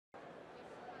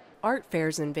Art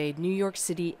fairs invade New York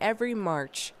City every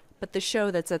March, but the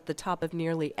show that's at the top of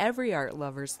nearly every art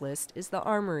lover's list is the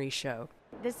Armory Show.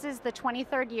 This is the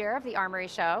 23rd year of the Armory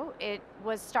Show. It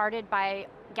was started by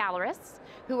gallerists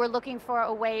who were looking for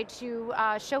a way to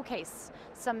showcase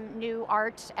some new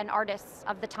art and artists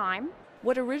of the time.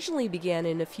 What originally began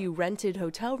in a few rented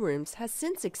hotel rooms has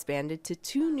since expanded to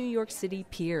 2 New York City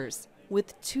piers,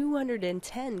 with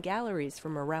 210 galleries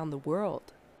from around the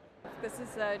world. This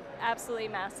is an absolutely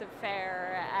massive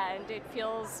fair, and it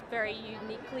feels very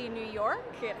uniquely New York.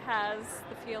 It has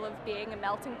the feel of being a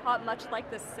melting pot, much like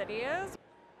this city is.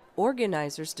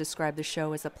 Organizers describe the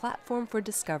show as a platform for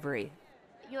discovery.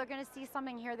 You're going to see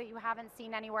something here that you haven't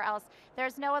seen anywhere else.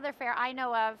 There's no other fair I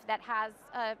know of that has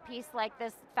a piece like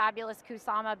this fabulous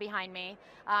kusama behind me,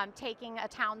 taking a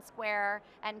town square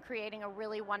and creating a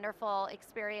really wonderful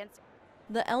experience.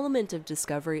 The element of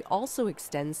discovery also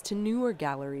extends to newer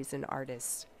galleries and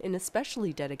artists, in a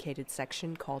specially dedicated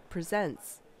section called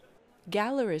Presents.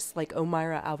 Gallerists like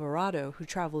Omaira Alvarado, who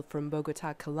traveled from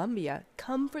Bogota, Colombia,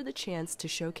 come for the chance to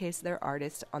showcase their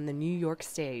artist on the New York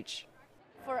stage.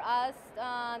 For us,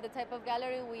 the type of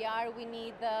gallery we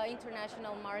need the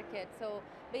international market. So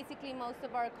basically most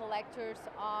of our collectors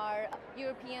are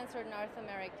Europeans or North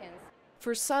Americans.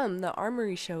 For some, the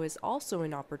Armory Show is also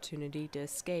an opportunity to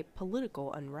escape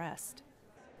political unrest.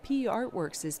 P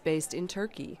Artworks is based in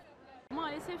Turkey.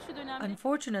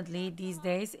 Unfortunately, these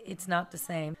days, it's not the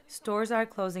same. Stores are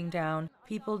closing down.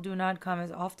 People do not come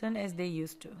as often as they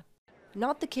used to.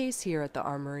 Not the case here at the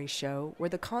Armory Show, where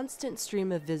the constant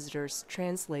stream of visitors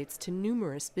translates to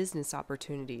numerous business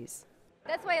opportunities.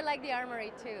 That's why I like the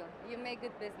Armory too. You make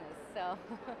good business, so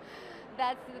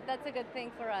that's a good thing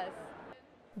for us.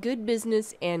 Good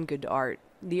business and good art.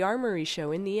 The Armory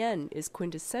Show, in the end, is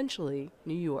quintessentially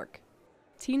New York.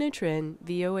 Trinh,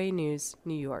 VOA News,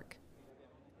 New York.